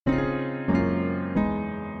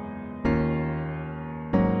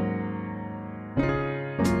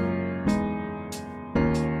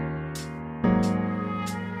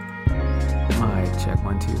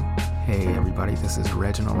everybody. This is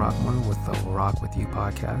Reginald Rockmore with the Rock With You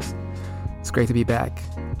podcast. It's great to be back.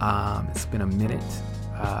 It's been a minute,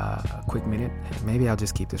 a quick minute. Maybe I'll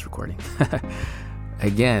just keep this recording.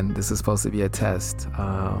 Again, this is supposed to be a test.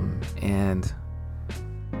 And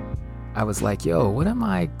I was like, yo, when am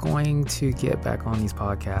I going to get back on these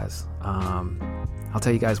podcasts? I'll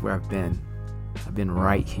tell you guys where I've been. I've been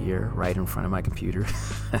right here, right in front of my computer.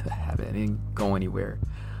 Haven't go anywhere.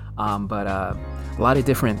 But a lot of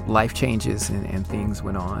different life changes and things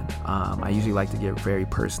went on. I usually like to get very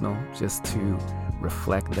personal just to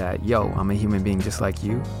reflect that, yo, I'm a human being just like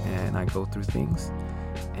you, and I go through things,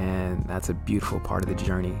 and that's a beautiful part of the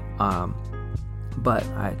journey. But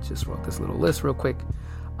I just wrote this little list real quick.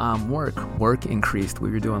 Work increased.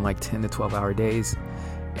 We were doing like 10 to 12 hour days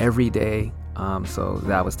every day. So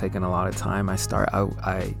that was taking a lot of time. I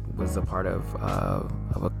was a part of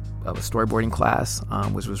a storyboarding class,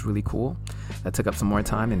 which was really cool. That took up some more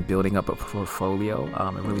time in building up a portfolio,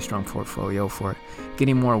 a really strong portfolio for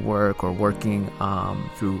getting more work or working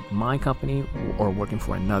through my company or working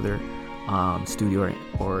for another studio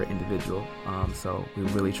or individual. So we're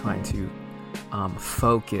really trying to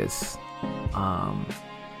focus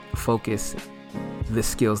the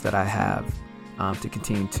skills that I have to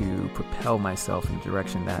continue to propel myself in the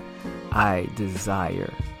direction that I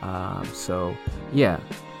desire.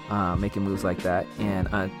 Making moves like that,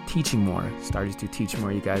 and teaching more. Started to teach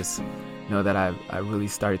more. You guys know that I really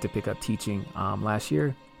started to pick up teaching last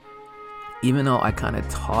year. Even though I kind of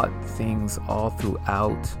taught things all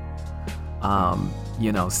throughout,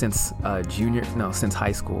 since since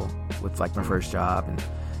high school with like my first job, and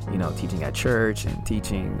teaching at church and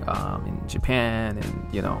teaching in Japan,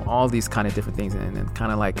 and all these kind of different things, and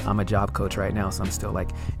kind of like I'm a job coach right now, so I'm still like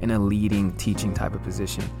in a leading teaching type of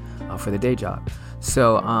position for the day job.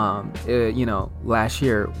 So last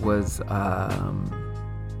year was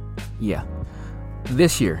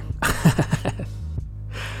this year.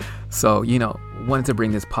 So wanted to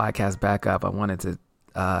bring this podcast back up. I wanted to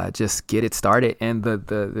just get it started, and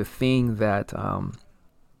the thing that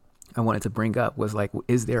I wanted to bring up was like,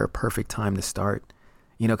 is there a perfect time to start?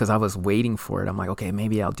 Because I was waiting for it. I'm like, okay,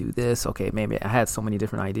 maybe I'll do this. Okay, maybe I had so many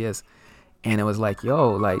different ideas, and it was like,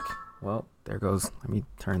 there goes. Let me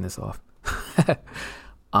turn this off. Where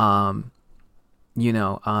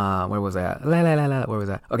was I at? Where was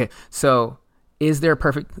I? Okay, so is there a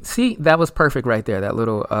perfect? See, that was perfect right there. That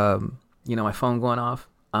little, my phone going off.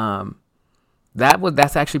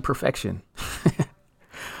 That's actually perfection.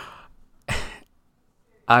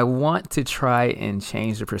 I want to try and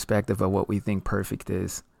change the perspective of what we think perfect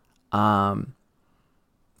is. And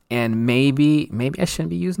maybe I shouldn't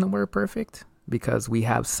be using the word perfect because we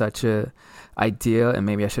have such a idea, and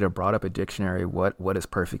maybe I should have brought up a dictionary. What does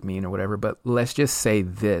perfect mean or whatever? But let's just say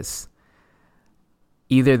this.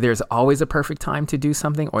 Either there's always a perfect time to do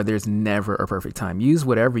something, or there's never a perfect time. Use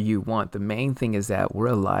whatever you want. The main thing is that we're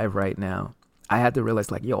alive right now. I had to realize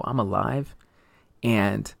I'm alive.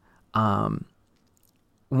 And,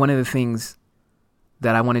 one of the things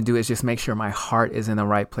that I want to do is just make sure my heart is in the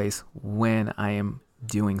right place when I am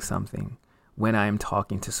doing something, when I am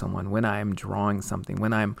talking to someone, when I am drawing something,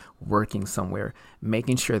 when I'm working somewhere,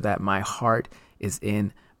 making sure that my heart is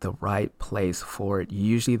in the right place for it.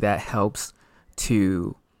 Usually that helps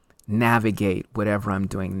to navigate whatever I'm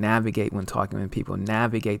doing, navigate when talking with people,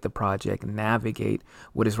 navigate the project, navigate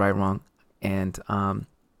what is right, wrong, and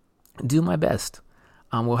do my best.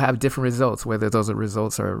 We'll have different results, whether those are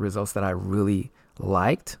results that I really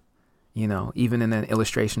liked, even in an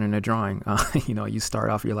illustration or in a drawing. You start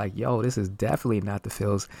off, you're like, yo, this is definitely not the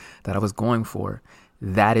feels that I was going for.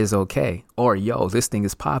 That is okay. Or, yo, this thing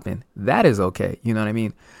is popping. That is okay. You know what I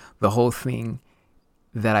mean? The whole thing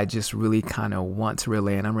that I just really kind of want to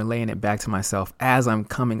relay, and I'm relaying it back to myself as I'm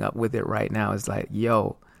coming up with it right now, is like,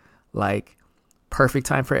 yo, like perfect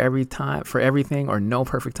time for everything, or no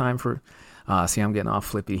perfect time for... See, I'm getting all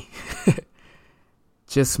flippy.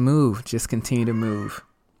 Just move. Just continue to move.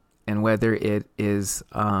 And whether it is,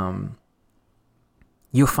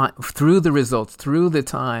 you'll find through the results, through the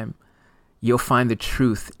time, you'll find the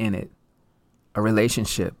truth in it. A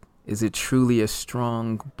relationship. Is it truly a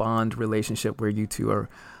strong bond relationship where you two are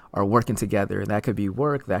working together? That could be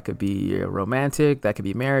work. That could be romantic. That could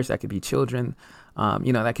be marriage. That could be children.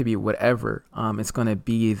 That could be whatever. It's going to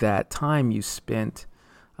be that time you spent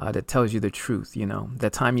that tells you the truth,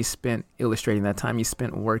 that time you spent illustrating, that time you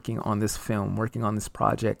spent working on this film, working on this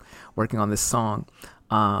project, working on this song,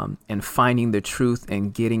 and finding the truth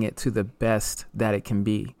and getting it to the best that it can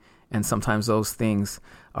be. And sometimes those things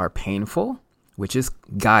are painful, which is,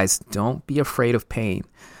 guys, don't be afraid of pain.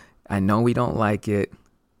 I know we don't like it.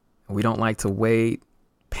 We don't like to wait.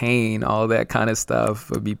 pain, all that kind of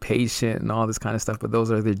stuff, be patient and all this kind of stuff. But those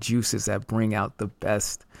are the juices that bring out the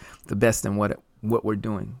best in what we're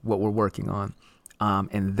doing, what we're working on.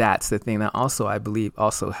 And that's the thing that also, I believe,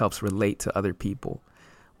 also helps relate to other people.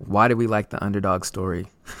 Why do we like the underdog story?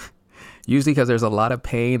 Usually because there's a lot of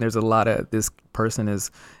pain. There's a lot of, this person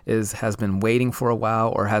has been waiting for a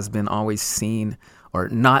while, or has been always seen, or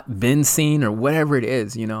not been seen, or whatever it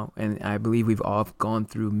is, and I believe we've all gone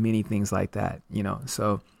through many things like that,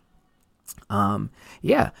 so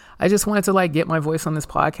I just wanted to get my voice on this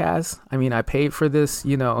podcast. I mean, I paid for this,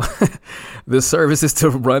 the services to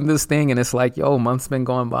run this thing, and it's months been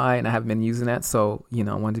going by and I haven't been using that. So, I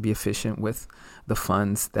wanted to be efficient with the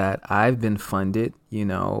funds that I've been funded.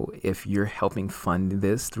 If you're helping fund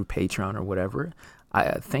this through Patreon or whatever,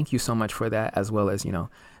 I thank you so much for that, as well as,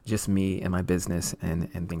 just me and my business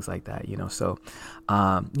and things like that, So,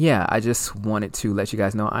 I just wanted to let you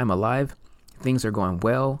guys know I'm alive. Things are going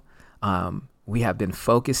well. We have been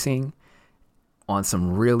focusing on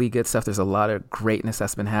some really good stuff. There's a lot of greatness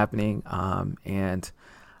that's been happening. And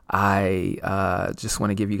I just want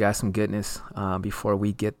to give you guys some goodness before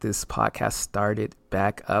we get this podcast started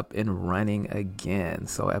back up and running again.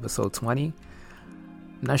 So episode 20,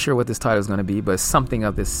 I'm not sure what this title is going to be, but something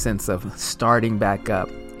of this sense of starting back up.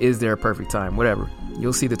 Is there a perfect time? Whatever.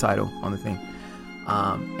 You'll see the title on the thing.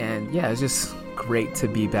 It's just great to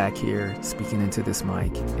be back here speaking into this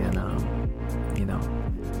mic and,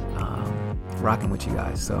 rocking with you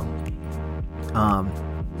guys. So,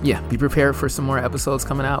 be prepared for some more episodes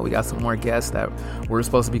coming out. We got some more guests that were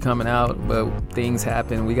supposed to be coming out, but things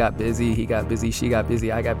happened. We got busy. He got busy. She got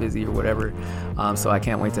busy. I got busy, or whatever. So I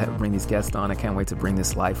can't wait to bring these guests on. I can't wait to bring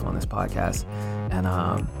this life on this podcast and,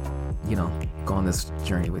 go on this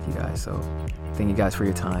journey with you guys. So thank you guys for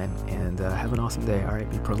your time, and have an awesome day. All right.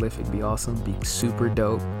 Be prolific, be awesome, be super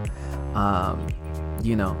dope.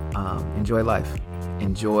 Enjoy life.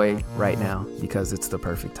 Enjoy right now, because it's the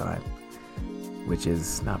perfect time, which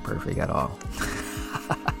is not perfect at all.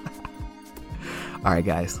 All right,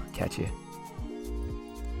 guys, catch you.